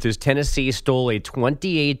fourth as Tennessee stole a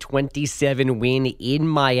 28-27 win in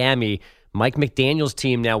Miami. Mike McDaniel's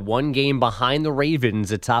team now 1 game behind the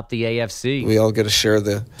Ravens atop the AFC. We all get to share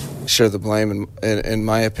the blame, in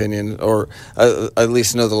my opinion, or at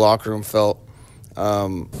least know the locker room felt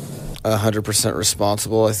 100%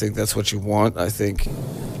 responsible. I think that's what you want. I think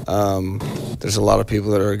there's a lot of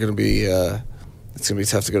people that are going to be it's going to be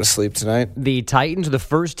tough to go to sleep tonight. The Titans are the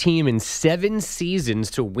first team in 7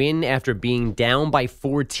 seasons to win after being down by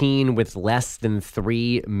 14 with less than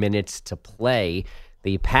 3 minutes to play.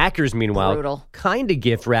 The Packers, meanwhile, kind of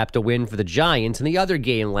gift-wrapped a win for the Giants in the other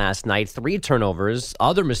game last night. 3 turnovers,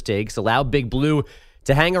 other mistakes allowed Big Blue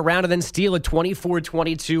to hang around and then steal a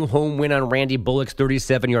 24-22 home win on Randy Bullock's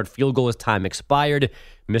 37-yard field goal as time expired.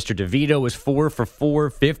 Mr. DeVito was 4 for 4,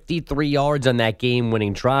 53 yards on that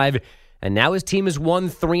game-winning drive. And now his team has won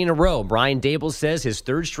 3 in a row. Brian Dable says his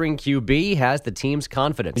third-string QB has the team's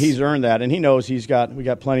confidence. He's earned that, and he knows we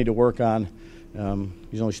got plenty to work on.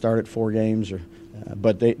 He's only started 4 games,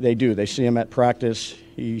 but they do. They see him at practice.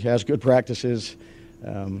 He has good practices.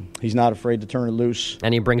 He's not afraid to turn it loose.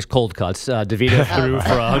 And he brings cold cuts. DeVito threw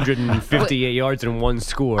for 158 yards and 1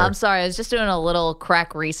 score. I'm sorry. I was just doing a little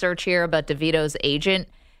crack research here about DeVito's agent.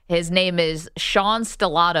 His name is Sean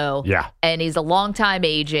Stellato. Yeah. And he's a longtime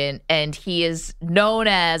agent, and he is known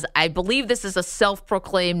as, I believe this is a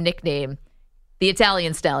self-proclaimed nickname, the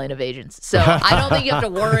Italian stallion of agents. So I don't think you have to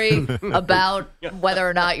worry about whether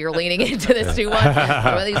or not you're leaning into this too much,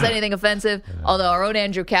 or whether you said anything offensive. Although our own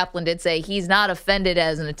Andrew Kaplan did say he's not offended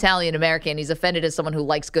as an Italian American. He's offended as someone who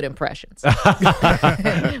likes good impressions.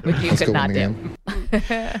 Which you could not do.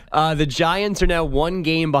 The Giants are now 1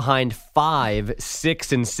 game behind 5,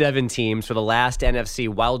 6, and 7 teams for the last NFC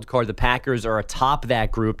wildcard. The Packers are atop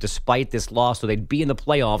that group despite this loss, so they'd be in the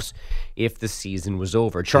playoffs if the season was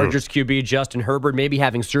over. Chargers QB Justin Herbert may be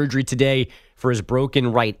having surgery today for his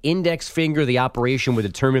broken right index finger. The operation will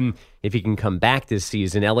determine if he can come back this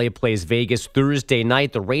season. LA plays Vegas Thursday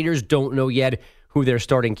night. The Raiders don't know yet who their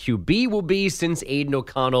starting QB will be since Aiden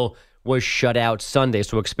O'Connell was shut out Sunday.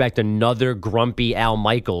 So expect another grumpy Al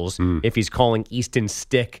Michaels if he's calling Easton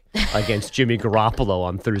Stick against Jimmy Garoppolo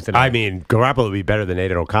on Thursday night. I mean, Garoppolo would be better than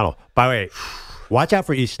Aiden O'Connell. By the way, watch out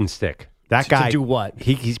for Easton Stick. That guy to do what?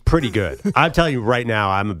 He's pretty good. I'm telling you right now,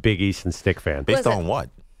 I'm a big Easton Stick fan. Based on what?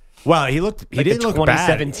 Well, he didn't look bad.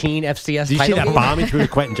 2017 FCS Did you see that bomb he threw to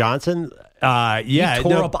Quentin Johnson? Yeah, he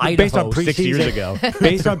tore up Idaho 6 years ago.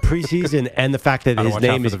 Based on preseason and the fact that his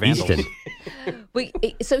name is Easton.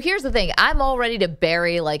 So here's the thing. I'm all ready to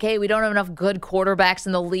bury, like, hey, we don't have enough good quarterbacks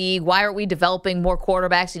in the league. Why aren't we developing more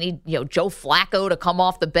quarterbacks? You need, Joe Flacco to come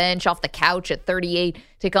off the bench, off the couch at 38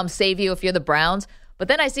 to come save you if you're the Browns. But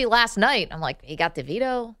then I see last night, I'm like, he got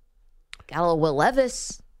DeVito, got a little Will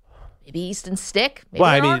Levis, maybe Easton Stick. Maybe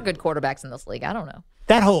there are good quarterbacks in this league. I don't know.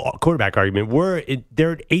 That whole quarterback argument, there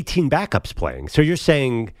are 18 backups playing. So you're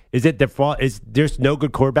saying, is it their fault? There's no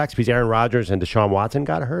good quarterbacks because Aaron Rodgers and Deshaun Watson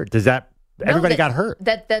got hurt? Everybody got hurt?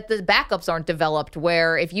 That the backups aren't developed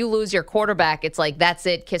where if you lose your quarterback, it's like, that's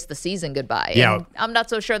it, kiss the season goodbye. Yeah. And I'm not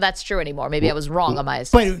so sure that's true anymore. Maybe I was wrong on my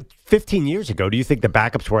assessment. But 15 years ago, do you think the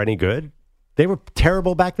backups were any good? They were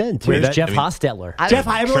terrible back then, too. Where's Jeff Hostetler?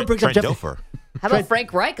 Everyone brings up Jeff Dilfer. How about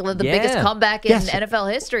Frank Reich, the biggest comeback in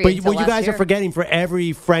NFL history? But what you guys are forgetting, for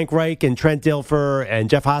every Frank Reich and Trent Dilfer and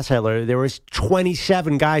Jeff Hostetler, there was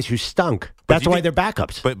 27 guys who stunk. That's why they're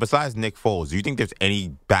backups. But besides Nick Foles, do you think there's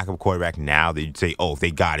any backup quarterback now that you'd say, oh, if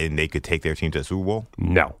they got in, they could take their team to the Super Bowl?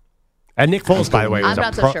 No. And Nick Foles, by the way, I'm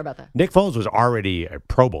not so sure about that. Nick Foles was already a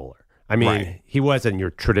Pro Bowler. I mean, he wasn't your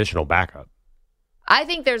traditional backup. I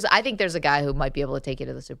think there's a guy who might be able to take you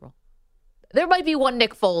to the Super Bowl. There might be one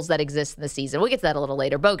Nick Foles that exists in the season. We'll get to that a little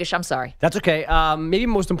later. Bogish, I'm sorry. That's okay. Maybe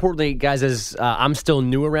most importantly, guys, as I'm still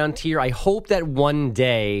new around here, I hope that one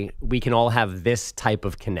day we can all have this type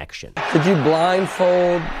of connection. Could you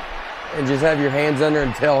blindfold and just have your hands under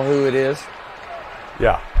and tell who it is?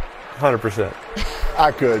 Yeah, 100%.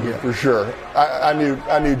 I could, for sure. I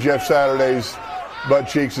knew Jeff Saturday's butt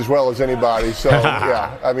cheeks as well as anybody. So,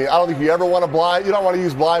 yeah. I mean, I don't think you ever want to you don't want to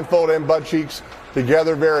use blindfold and butt cheeks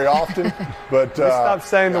together very often. But stop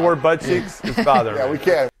saying the word butt cheeks. It's bothering me. Yeah, we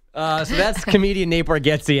can. So that's comedian Nate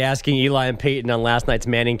Bargatze asking Eli and Peyton on last night's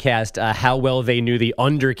Manning cast how well they knew the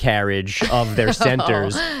undercarriage of their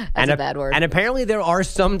centers. That's a bad word. And apparently there are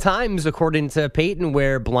some times, according to Peyton,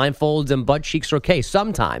 where blindfolds and butt cheeks are okay.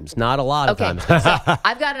 Sometimes, not a lot of times. So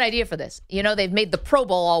I've got an idea for this. They've made the Pro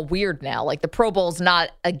Bowl all weird now. Like the Pro Bowl's not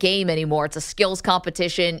a game anymore. It's a skills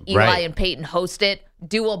competition. Eli and Peyton host it.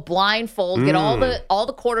 Do a blindfold. Get all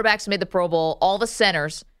the quarterbacks who made the Pro Bowl, all the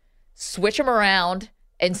centers, switch them around,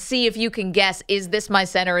 and see if you can guess, is this my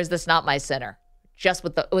center, is this not my center? just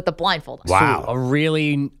with the blindfold. Wow. So a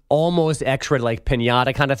really almost X-ray like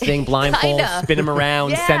pinata kind of thing, blindfold, spin him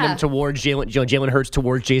around, send him towards Jalen Hurts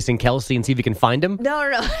towards Jason Kelsey and see if you can find him?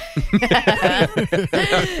 No.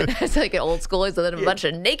 It's like an old school, so then a bunch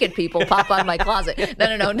of naked people pop out of my closet.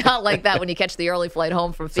 No, not like that when you catch the early flight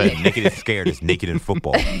home from Phoenix. So naked is scared is naked in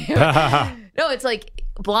football. No, it's like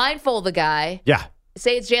blindfold the guy. Yeah.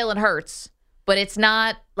 Say it's Jalen Hurts. But it's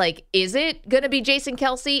not like, is it going to be Jason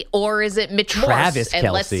Kelsey or is it Mitch Travis Morse? And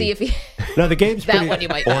Kelce. let's see if he. No, the game's that pretty. one you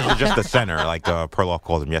might Or know. is it just the center, like Perloff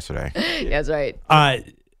called him yesterday? That's right. I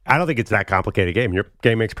don't think it's that complicated game. Your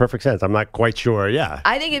game makes perfect sense. I'm not quite sure. Yeah.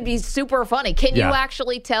 I think it'd be super funny. Can you Yeah.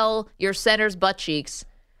 actually tell your center's butt cheeks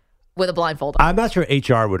with a blindfold? I'm not sure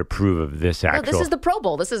HR would approve of this. No, Actually, this is the Pro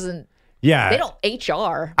Bowl. This isn't. Yeah. They don't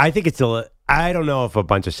HR. I think I don't know if a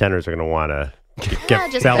bunch of centers are going to want to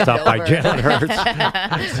get just felt bend up by over. Jalen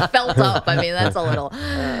Hurts. Felt up. I mean, that's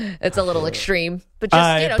it's a little extreme. But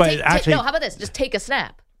just, how about this? Just take a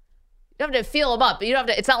snap. You don't have to feel them up. You don't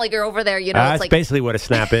have to. It's not like you're over there. It's That's like basically what a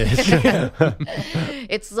snap is.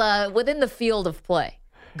 it's within the field of play.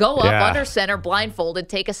 Go up under center, blindfolded,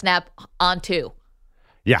 take a snap on 2.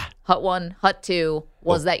 Yeah. Hut 1, hut 2.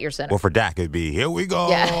 Was that your center? Well, for Dak, it'd be, here we go.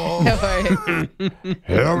 Yeah.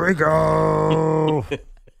 Here we go.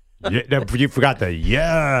 You forgot the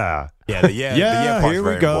Yeah, the yeah part's here we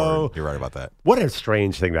very go. important. You're right about that. What a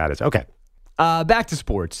strange thing that is. Okay. Back to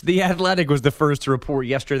sports. The Athletic was the first to report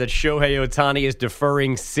yesterday that Shohei Ohtani is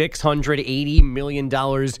deferring $680 million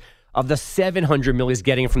of the $700 million he's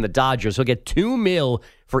getting from the Dodgers. He'll get $2 million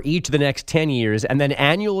for each of the next 10 years, and then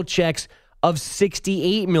annual checks of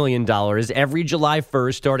 $68 million every July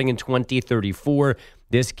 1st, starting in 2034.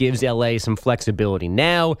 This gives LA some flexibility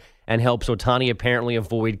now and helps Ohtani apparently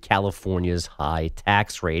avoid California's high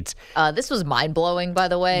tax rates. This was mind-blowing, by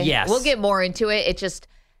the way. Yes. We'll get more into it.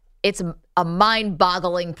 It's a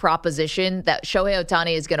mind-boggling proposition that Shohei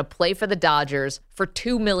Ohtani is going to play for the Dodgers for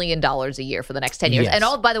 $2 million a year for the next 10 years. Yes.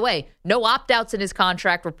 And by the way, no opt-outs in his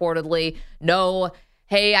contract reportedly. No,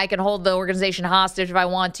 hey, I can hold the organization hostage if I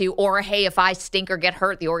want to. Or, hey, if I stink or get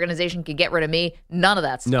hurt, the organization can get rid of me. None of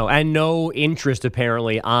that stuff. No, and no interest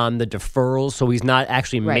apparently on the deferrals. So he's not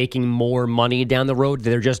actually making more money down the road.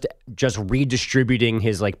 They're just redistributing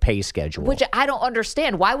his pay schedule. Which I don't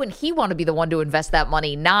understand. Why wouldn't he want to be the one to invest that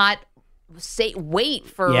money, not wait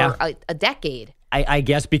for a decade? I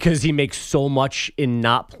guess because he makes so much in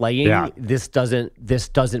not playing, this doesn't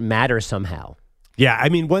matter somehow. Yeah, I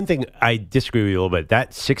mean, one thing I disagree with you a little bit.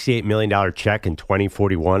 That $68 million check in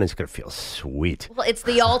 2041 is going to feel sweet. Well, it's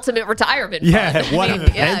the ultimate retirement fund. Yeah, what a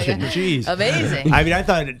pension. Jeez. Amazing. I mean, I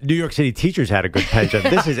thought New York City teachers had a good pension.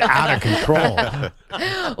 This is out of control.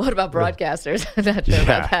 What about broadcasters? Not sure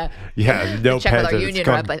about that. Yeah, no check with our pension. union It's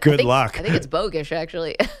called rep. good luck. I think it's bogus,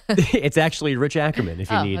 actually. It's actually Rich Ackerman,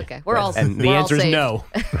 if you need. Okay. We're all And the we're all answer is safe. no.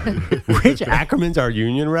 Rich Ackerman's our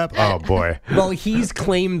union rep? Oh, boy. Well, he's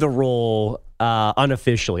claimed the role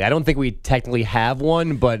unofficially. I don't think we technically have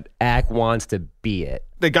one, but Ack wants to be it.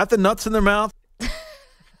 They got the nuts in their mouth.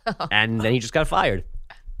 And then he just got fired.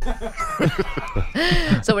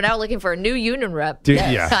 So we're now looking for a new union rep. Dude,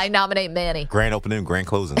 Yes. yeah. I nominate Manny. Grand opening, grand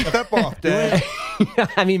closing. Step off, Dad.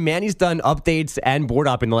 I mean, Manny's done updates and board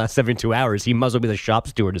op in the last 72 hours. He might as well be the shop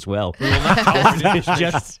steward as well. It's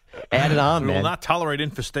just add it on, We man. will not tolerate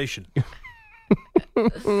infestation.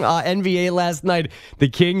 NBA last night, the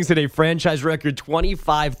Kings hit a franchise record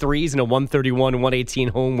 25 threes in a 131-118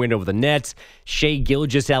 home win over the Nets. Shai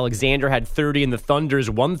Gilgeous-Alexander had 30 in the Thunder's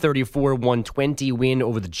 134-120 win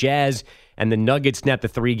over the Jazz. And the Nuggets snapped a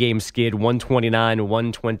 3-game skid,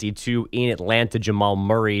 129-122 in Atlanta. Jamal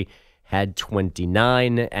Murray had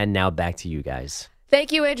 29. And now back to you guys.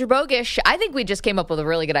 Thank you, Andrew Bogish. I think we just came up with a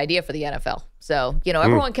really good idea for the NFL. So,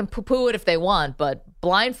 everyone can poo-poo it if they want, but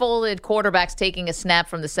blindfolded quarterbacks taking a snap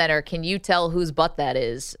from the center, can you tell whose butt that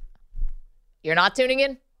is? You're not tuning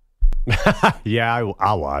in? Yeah,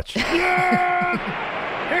 I'll watch. Here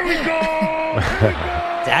we go.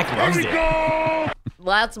 Dak loves it.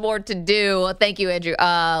 Lots more to do. Thank you, Andrew.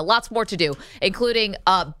 Lots more to do, including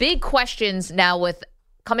big questions now with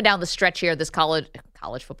coming down the stretch here this college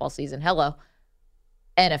football season. Hello.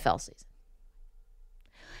 NFL season.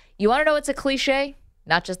 You want to know what's a cliche?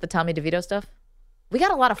 Not just the Tommy DeVito stuff. We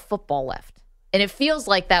got a lot of football left. And it feels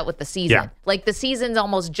like that with the season. Yeah. Like the season's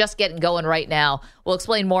almost just getting going right now. We'll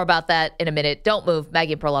explain more about that in a minute. Don't move.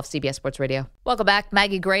 Maggie and Perloff, CBS Sports Radio. Welcome back.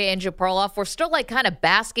 Maggie Gray, Andrew Perloff. We're still kind of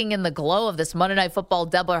basking in the glow of this Monday Night Football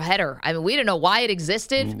doubleheader. I mean, we didn't know why it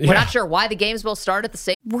existed. We're not sure why the games will start at the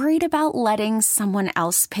same. Worried about letting someone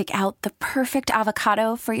else pick out the perfect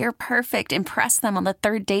avocado for your perfect impress them on the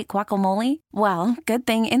third date guacamole? Well, good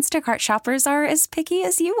thing Instacart shoppers are as picky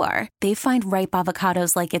as you are. They find ripe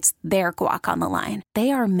avocados like it's their guac on the line.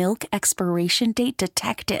 They are milk expiration date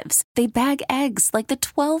detectives. They bag eggs like the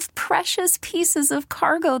 12 precious pieces of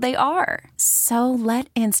cargo they are. So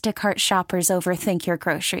let Instacart shoppers overthink your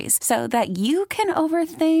groceries so that you can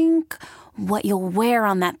overthink what you'll wear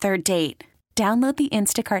on that third date. Download the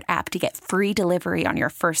Instacart app to get free delivery on your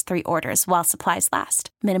first 3 orders while supplies last.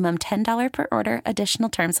 Minimum $10 per order. Additional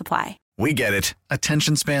terms apply. We get it.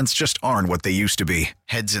 Attention spans just aren't what they used to be.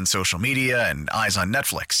 Heads in social media and eyes on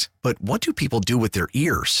Netflix. But what do people do with their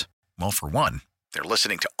ears? Well, for one, they're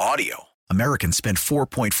listening to audio. Americans spend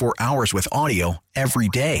 4.4 hours with audio every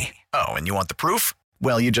day. Oh, and you want the proof?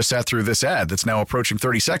 Well, you just sat through this ad that's now approaching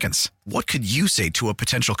 30 seconds. What could you say to a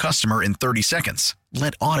potential customer in 30 seconds?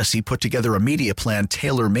 Let Odyssey put together a media plan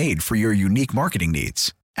tailor-made for your unique marketing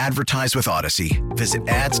needs. Advertise with Odyssey. Visit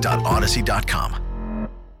ads.odyssey.com.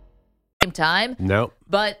 Same time. Nope.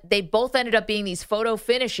 But they both ended up being these photo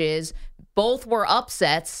finishes. Both were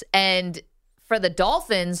upsets. And for the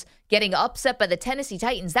Dolphins getting upset by the Tennessee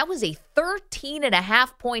Titans, that was a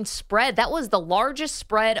 13.5-point spread. That was the largest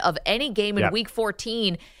spread of any game in Week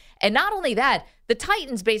 14. And not only that, the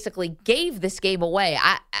Titans basically gave this game away.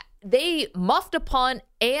 They muffed a punt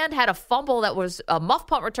and had a fumble that was a muff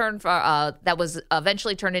punt return for, that was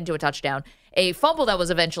eventually turned into a touchdown. A fumble that was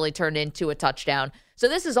eventually turned into a touchdown. So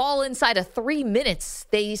this is all inside of 3 minutes.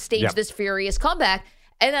 They staged this furious comeback.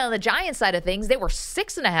 And then on the Giants side of things, they were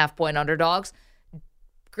 6.5-point underdogs.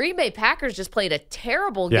 Green Bay Packers just played a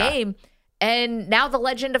terrible game, and now the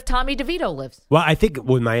legend of Tommy DeVito lives. Well, I think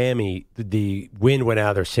with Miami, the wind went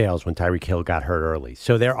out of their sails when Tyreek Hill got hurt early.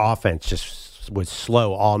 So their offense just was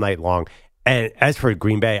slow all night long. And as for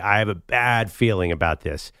Green Bay, I have a bad feeling about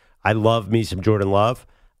this. I love me some Jordan Love.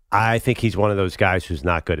 I think he's one of those guys who's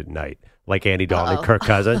not good at night, like Andy Dalton and Kirk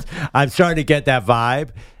Cousins. I'm starting to get that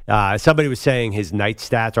vibe. Somebody was saying his night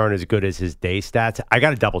stats aren't as good as his day stats. I got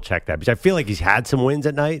to double check that because I feel like he's had some wins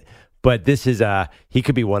at night, but this is he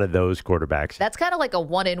could be one of those quarterbacks. That's kind of like a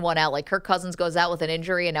one in, one out. Like Kirk Cousins goes out with an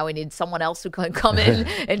injury, and now we need someone else who can come in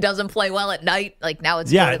and doesn't play well at night. Like now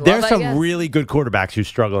it's Jordan there's Love, some really good quarterbacks who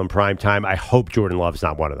struggle in prime time. I hope Jordan Love's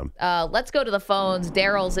not one of them. Let's go to the phones.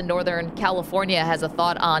 Daryl's in Northern California has a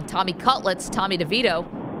thought on Tommy Cutlets, Tommy DeVito.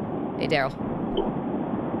 Hey, Daryl.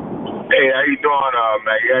 Hey, how you doing,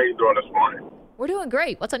 Maggie? How you doing this morning? We're doing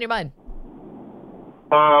great. What's on your mind?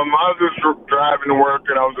 I was just driving to work,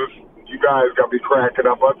 and you guys got me cracking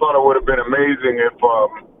up. I thought it would have been amazing if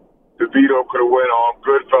DeVito could have went on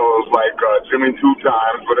Goodfellas like Jimmy 2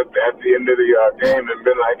 times, but at the end of the game and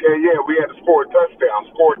been like, hey, we had to score a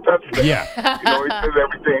touchdown. Yeah. He says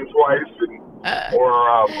everything twice,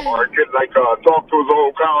 or get talk to his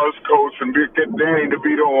old college coach and get Danny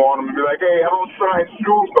DeVito on him and be like, hey, I don't shine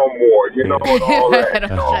shoes no more, and all that. I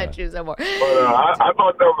don't shine shoes no more. But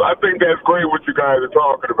I think that's great what you guys are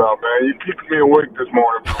talking about, man. You're keeping me awake this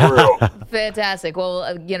morning, for real. Fantastic.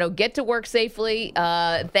 Well, get to work safely.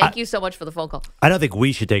 Thank you so much for the phone call. I don't think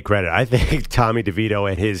we should take credit. I think Tommy DeVito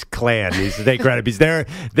and his clan needs to take credit because they're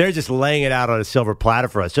just laying it out on a silver platter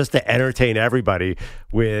for us just to entertain everybody.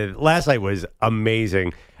 Last night was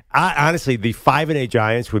amazing. Honestly, the 5-8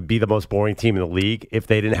 Giants would be the most boring team in the league if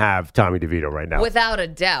they didn't have Tommy DeVito right now. Without a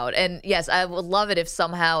doubt. And yes, I would love it if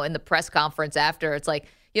somehow in the press conference after, it's like,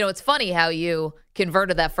 it's funny how you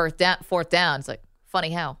converted that fourth down. It's like,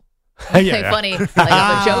 funny how? Funny, like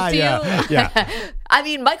a joke to you? Yeah. I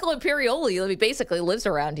mean, Michael Imperioli basically lives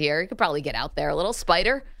around here. He could probably get out there. A little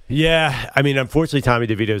spider. Yeah, I mean, unfortunately, Tommy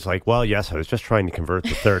DeVito's like, well, yes, I was just trying to convert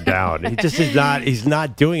the third down. He just is not. He's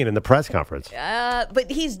not doing it in the press conference.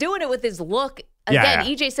 But he's doing it with his look. Again,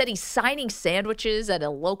 EJ said he's signing sandwiches at a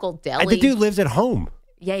local deli. And the dude lives at home.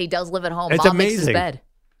 Yeah, he does live at home. It's Mom amazing. makes his bed.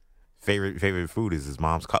 Favorite food is his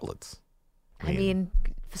mom's cutlets. I mean,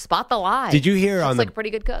 spot the lie. Did you hear Looks like a pretty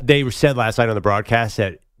good cook. They said last night on the broadcast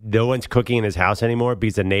that no one's cooking in his house anymore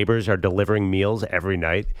because the neighbors are delivering meals every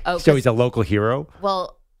night. Oh, so he's a local hero.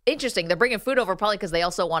 Well, interesting. They're bringing food over probably because they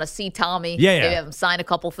also want to see Tommy. Yeah. Maybe have him sign a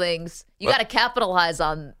couple things. You got to capitalize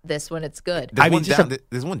on this when it's good.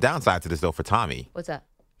 There's one downside to this, though, for Tommy. What's that?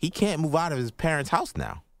 He can't move out of his parents' house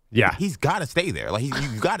now. Yeah. He's got to stay there. Like,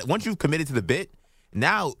 you got once you've committed to the bit,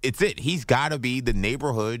 now it's it. He's got to be the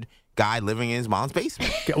neighborhood guy living in his mom's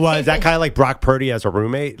basement. Well, is that kind of like Brock Purdy as a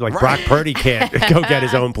roommate? Like Brock Purdy can't go get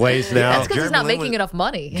his own place now. That's because he's not making enough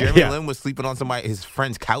money. Jeremy Lin was sleeping on his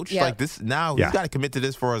friend's couch. Yeah. Like this now, he's got to commit to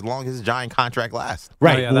this for as long as his Giant contract lasts.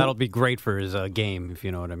 Right. Oh, yeah, that'll be great for his game, if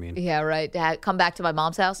you know what I mean. Yeah, right. Come back to my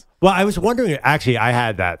mom's house. Well, I was wondering, actually, I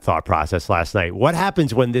had that thought process last night. What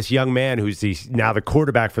happens when this young man, who's now the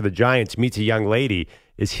quarterback for the Giants, meets a young lady?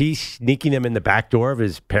 Is he sneaking them in the back door of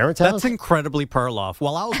his parents' house? That's incredibly Perloff.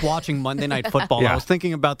 While I was watching Monday Night Football, I was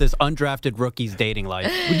thinking about this undrafted rookie's dating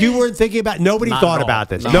life. You weren't thinking about nobody Not thought at all. about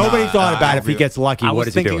this. No. Nobody thought about if he gets lucky, I what was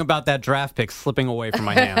does he do? thinking about that draft pick slipping away from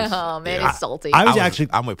my hands. Oh, man, he's salty. I'm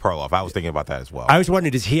with Perloff. I was thinking about that as well. I was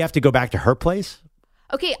wondering, does he have to go back to her place?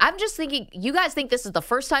 Okay, I'm just thinking, you guys think this is the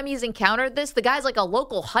first time he's encountered this? The guy's like a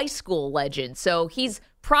local high school legend, so he's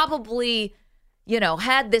probably,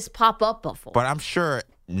 had this pop up before. But I'm sure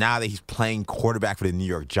now that he's playing quarterback for the New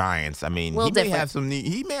York Giants, I mean, he may have some New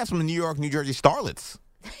York, New Jersey starlets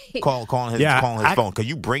calling his phone. Could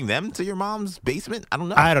you bring them to your mom's basement? I don't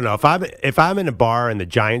know. I don't know. If I'm in a bar and the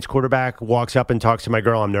Giants quarterback walks up and talks to my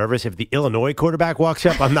girl, I'm nervous. If the Illinois quarterback walks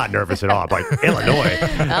up, I'm not nervous at all. I'm like, Illinois?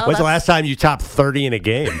 When's the last time you topped 30 in a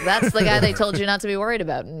game? That's the guy they told you not to be worried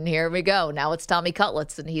about. And here we go. Now it's Tommy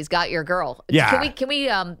Cutlets, and he's got your girl. Yeah. Can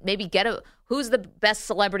we maybe get who's the best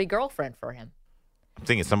celebrity girlfriend for him? I'm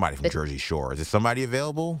thinking somebody from Jersey Shore. Is there somebody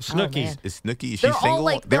available? Snooki. Is Snooki? Is she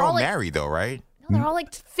single? They're all married though, right? No, they're all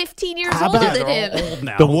like 15 years How older about than him.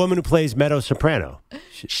 the woman who plays Meadow Soprano?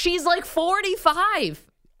 She's like 45.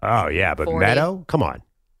 Oh, yeah, but 40. Meadow? Come on.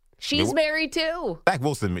 She's married too. Zach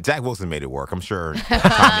Wilson made it work. I'm sure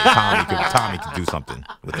Tommy could do something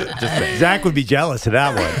with it. Just saying. Zach would be jealous of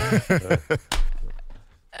that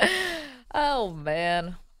one. Oh,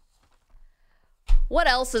 man. What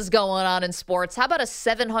else is going on in sports? How about a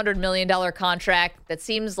 $700 million contract that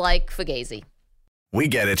seems like Fugazi? We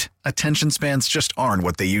get it. Attention spans just aren't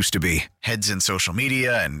what they used to be. Heads in social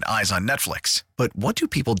media and eyes on Netflix. But what do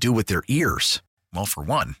people do with their ears? Well, for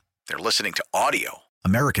one, they're listening to audio.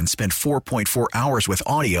 Americans spend 4.4 hours with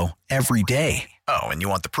audio every day. Oh, and you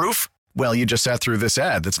want the proof? Well, you just sat through this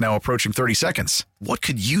ad that's now approaching 30 seconds. What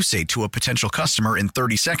could you say to a potential customer in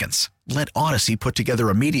 30 seconds? Let Odyssey put together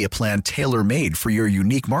a media plan tailor-made for your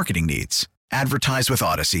unique marketing needs. Advertise with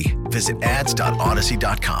Odyssey. Visit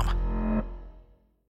ads.odyssey.com.